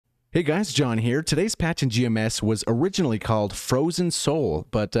Hey guys, John here. Today's patch in GMS was originally called Frozen Soul,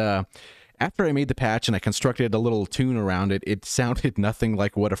 but after I made the patch and I constructed a little tune around it, it sounded nothing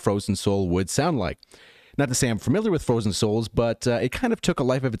like what a Frozen Soul would sound like. Not to say I'm familiar with Frozen Souls, but it kind of took a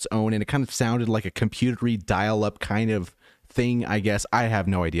life of its own, and it kind of sounded like a computery dial-up kind of thing, I guess. I have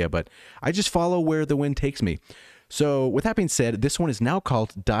no idea, but I just follow where the wind takes me. So with that being said, this one is now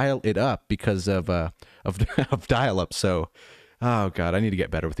called Dial It Up because of dial-up, so... Oh god, I need to get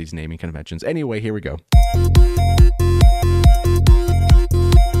better with these naming conventions. Anyway, here we go.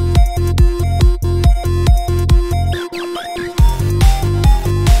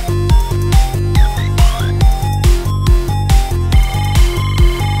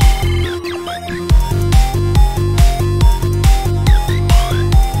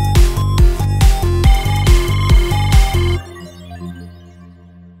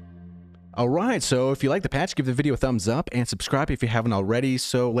 Alright, so if you like the patch, give the video a thumbs up and subscribe if you haven't already.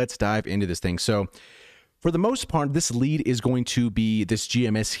 So let's dive into this thing. So for the most part, this lead is going to be this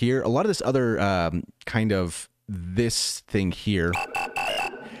GMS here. A lot of this other kind of this thing here.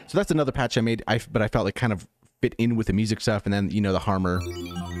 So that's another patch I made, but I felt like kind of fit in with the music stuff, and then, you know, the harmor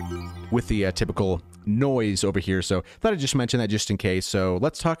with the typical noise over here. So thought I'd just mention that just in case. So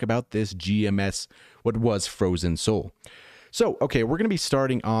let's talk about this GMS, what was Frozen Soul. So, okay, we're going to be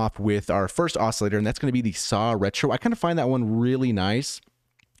starting off with our first oscillator, and that's going to be the Saw Retro. I kind of find that one really nice.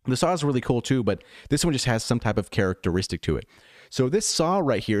 The Saw is really cool too, but this one just has some type of characteristic to it. So this Saw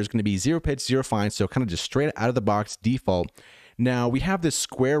right here is going to be 0 pitch, 0 fine, so kind of just straight out of the box default. Now, we have this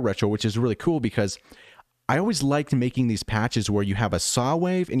Square Retro, which is really cool because I always liked making these patches where you have a saw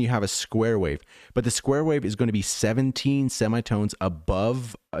wave and you have a square wave, but the square wave is going to be 17 semitones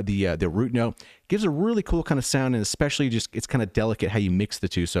above the root note. It gives a really cool kind of sound, and especially just it's kind of delicate how you mix the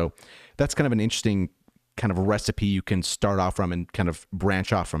two. So that's kind of an interesting kind of recipe you can start off from and kind of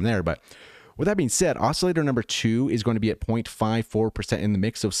branch off from there. But with that being said, oscillator number 2 is going to be at 0.54% in the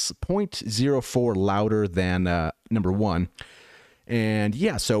mix, so 0.04 louder than number 1. And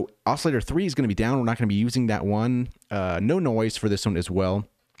yeah, so oscillator 3 is going to be down. We're not going to be using that one. No noise for this one as well.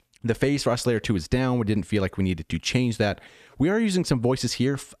 The phase for oscillator 2 is down. We didn't feel like we needed to change that. We are using some voices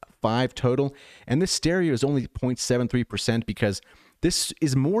here, 5 total. And this stereo is only 0.73% because this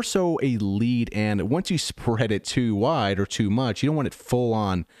is more so a lead. And once you spread it too wide or too much, you don't want it full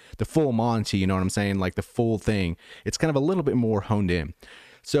on, the full Monty, you know what I'm saying? Like the full thing. It's kind of a little bit more honed in.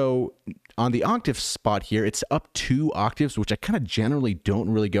 So on the octave spot here, it's up 2 octaves, which I kind of generally don't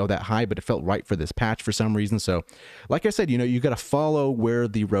really go that high, but it felt right for this patch for some reason. So like I said, you know, you got to follow where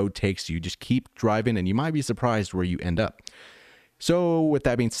the road takes you. Just keep driving and you might be surprised where you end up. So with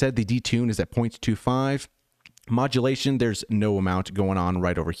that being said, the detune is at 0.25. Modulation, there's no amount going on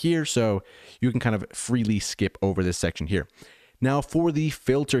right over here, so you can kind of freely skip over this section here. Now for the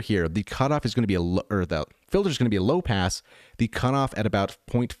filter here, the cutoff is going to be the filter is going to be a low pass. The cutoff at about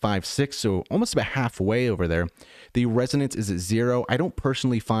 0.56, so almost about halfway over there. The resonance is at 0. I don't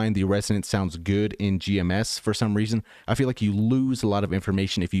personally find the resonance sounds good in GMS for some reason. I feel like you lose a lot of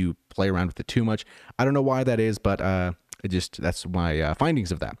information if you play around with it too much. I don't know why that is, but that's my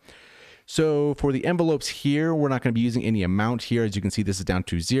findings of that. So for the envelopes here, we're not going to be using any amount here. As you can see, this is down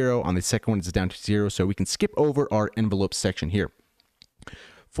to 0. On the second one, it's down to 0. So we can skip over our envelope section here.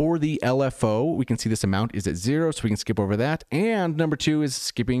 For the LFO, we can see this amount is at 0, so we can skip over that. And number 2 is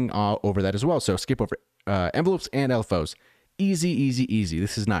skipping over that as well. So skip over envelopes and LFOs. Easy, easy, easy.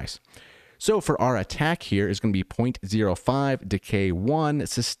 This is nice. So for our attack here is going to be 0.05, decay 1,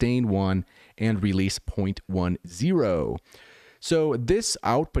 sustain 1, and release 0.10. So this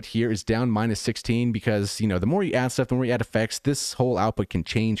output here is down -16 because, you know, the more you add stuff, the more you add effects, this whole output can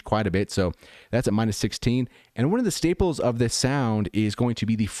change quite a bit. So that's at -16. And one of the staples of this sound is going to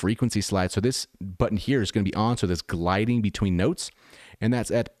be the frequency slide. So this button here is going to be on, so there's gliding between notes, and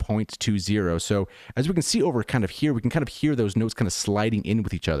that's at 0.20. So as we can see over kind of here, we can kind of hear those notes kind of sliding in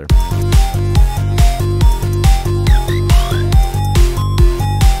with each other.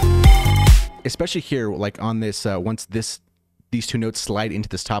 Especially here, like on this, once these 2 notes slide into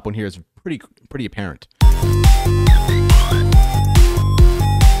this top one here is pretty apparent.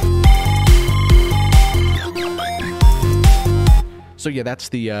 So yeah, that's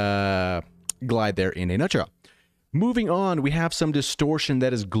the glide there in a nutshell. Moving on, we have some distortion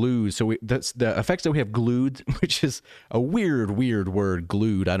that is glued. So that's the effects that we have glued, which is a weird word,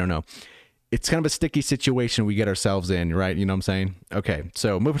 glued. I don't know. It's kind of a sticky situation we get ourselves in, right? You know what I'm saying? Okay,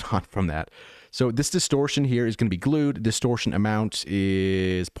 so moving on from that. So this distortion here is going to be glued. Distortion amount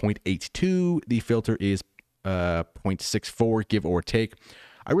is 0.82. The filter is 0.64, give or take.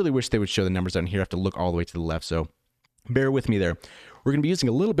 I really wish they would show the numbers down here. I have to look all the way to the left, so bear with me there. We're going to be using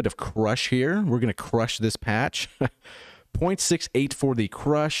a little bit of crush here. We're going to crush this patch. 0.68 for the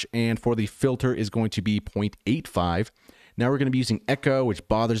crush, and for the filter is going to be 0.85. Now we're going to be using echo, which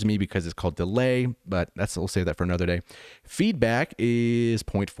bothers me because it's called delay, but we'll save that for another day. Feedback is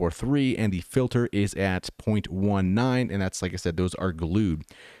 0.43, and the filter is at 0.19, and that's, like I said, those are glued.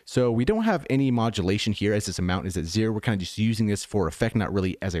 So we don't have any modulation here as this amount is at 0. We're kind of just using this for effect, not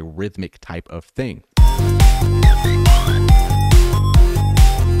really as a rhythmic type of thing.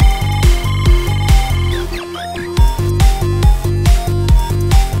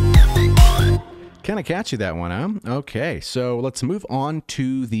 Kind of catchy, that one, huh? Okay, so let's move on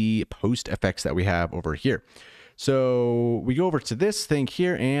to the post effects that we have over here. So we go over to this thing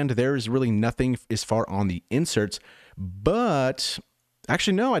here, and there's really nothing as far on the inserts, but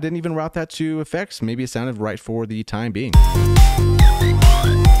actually, no, I didn't even route that to effects. Maybe it sounded right for the time being.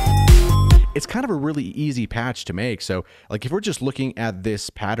 It's kind of a really easy patch to make. So like if we're just looking at this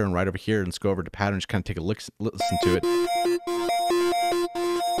pattern right over here, let's go over to patterns, kind of take a look, listen to it.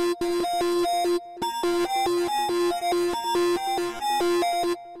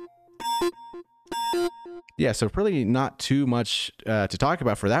 Yeah, so really not too much to talk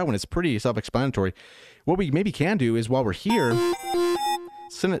about for that one. It's pretty self-explanatory. What we maybe can do is while we're here,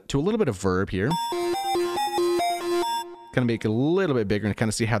 send it to a little bit of verb here. Kind of make it a little bit bigger and kind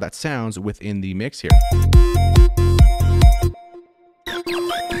of see how that sounds within the mix here.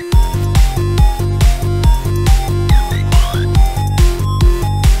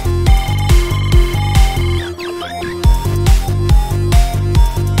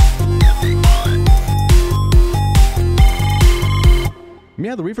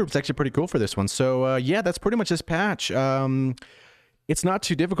 Yeah, the reverb's actually pretty cool for this one. So yeah, that's pretty much this patch. It's not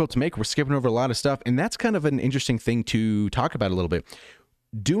too difficult to make. We're skipping over a lot of stuff, and that's kind of an interesting thing to talk about a little bit.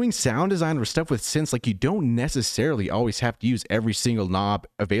 Doing sound design or stuff with synths, like you don't necessarily always have to use every single knob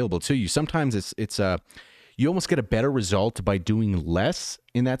available to you. Sometimes it's you almost get a better result by doing less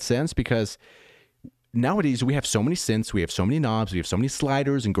in that sense, because nowadays we have so many synths, we have so many knobs, we have so many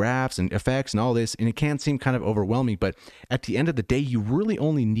sliders and graphs and effects and all this, and it can seem kind of overwhelming, but at the end of the day, you really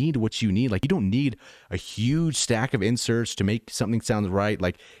only need what you need. Like, you don't need a huge stack of inserts to make something sound right.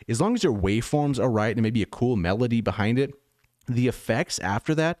 Like, as long as your waveforms are right and maybe a cool melody behind it, the effects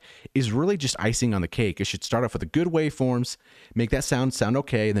after that is really just icing on the cake. It should start off with the good waveforms, make that sound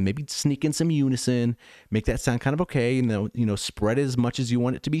okay, and then maybe sneak in some unison, make that sound kind of okay, and you know, spread it as much as you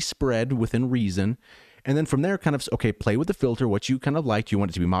want it to be spread within reason. And then from there, kind of, okay, play with the filter, what you kind of like. Do you want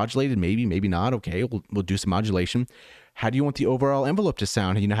it to be modulated? Maybe, maybe not. Okay, we'll do some modulation. How do you want the overall envelope to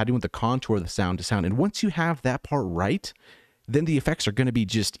sound? You know, how do you want the contour of the sound to sound? And once you have that part right, then the effects are going to be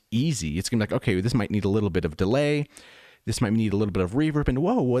just easy. It's going to be like, okay, this might need a little bit of delay. This might need a little bit of reverb, and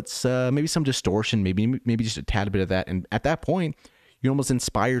whoa, what's maybe some distortion, maybe just a tad bit of that. And at that point, you're almost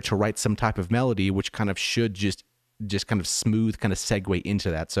inspired to write some type of melody, which kind of should just kind of smooth, kind of segue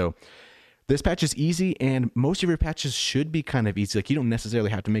into that. So this patch is easy, and most of your patches should be kind of easy. Like, you don't necessarily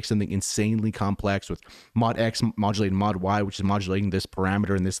have to make something insanely complex with mod X modulating mod Y, which is modulating this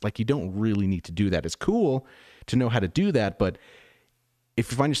parameter and this. Like, you don't really need to do that. It's cool to know how to do that, but if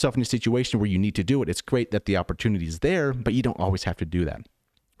you find yourself in a situation where you need to do it, it's great that the opportunity is there, but you don't always have to do that.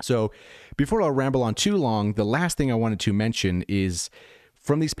 So before I ramble on too long, the last thing I wanted to mention is,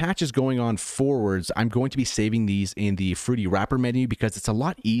 from these patches going on forwards, I'm going to be saving these in the Fruity Wrapper menu because it's a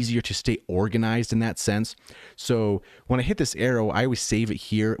lot easier to stay organized in that sense. So when I hit this arrow, I always save it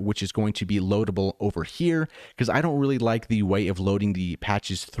here, which is going to be loadable over here, because I don't really like the way of loading the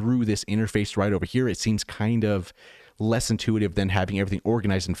patches through this interface right over here. It seems kind of less intuitive than having everything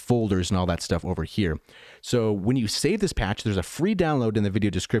organized in folders and all that stuff over here. So when you save this patch, there's a free download in the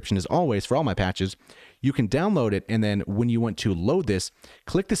video description as always for all my patches. You can download it, and then when you want to load this,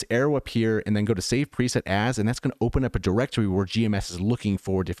 click this arrow up here and then go to Save Preset As, and that's going to open up a directory where GMS is looking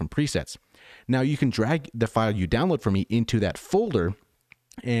for different presets. Now you can drag the file you download from me into that folder,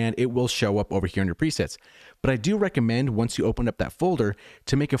 and it will show up over here in your presets. But I do recommend, once you open up that folder,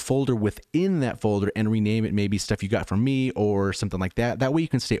 to make a folder within that folder and rename it maybe stuff you got from me or something like that. That way you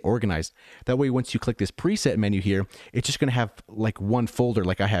can stay organized. That way, once you click this preset menu here, it's just going to have like one folder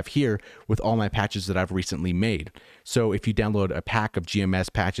like I have here with all my patches that I've recently made. So if you download a pack of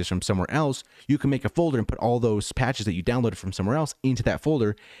GMS patches from somewhere else, you can make a folder and put all those patches that you downloaded from somewhere else into that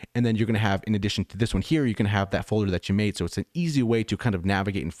folder. And then you're going to have, in addition to this one here, you can have that folder that you made. So it's an easy way to kind of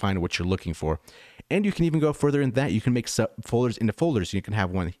navigate and find what you're looking for. And you can even go further in that. You can make folders into folders. You can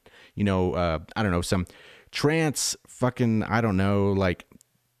have one, you know, I don't know, some trance fucking, I don't know, like,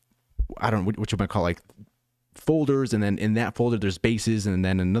 I don't know what you might call, like folders, and then in that folder there's bases, and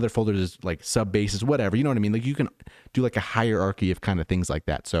then another folder there's like sub bases, whatever, you know what I mean? Like you can do like a hierarchy of kind of things like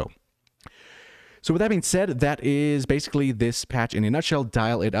that. So with that being said, that is basically this patch in a nutshell.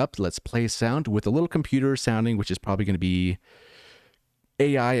 Dial it up. Let's play sound with a little computer sounding, which is probably going to be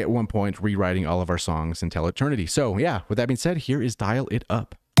AI at one point rewriting all of our songs until eternity. So yeah, with that being said, here is Dial It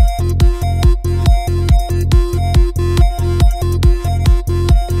Up.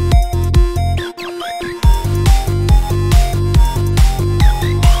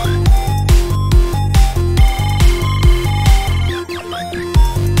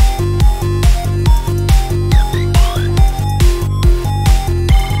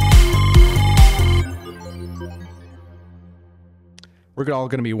 We're all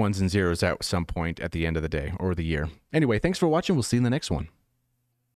going to be ones and zeros at some point at the end of the day or the year. Anyway, thanks for watching. We'll see you in the next one.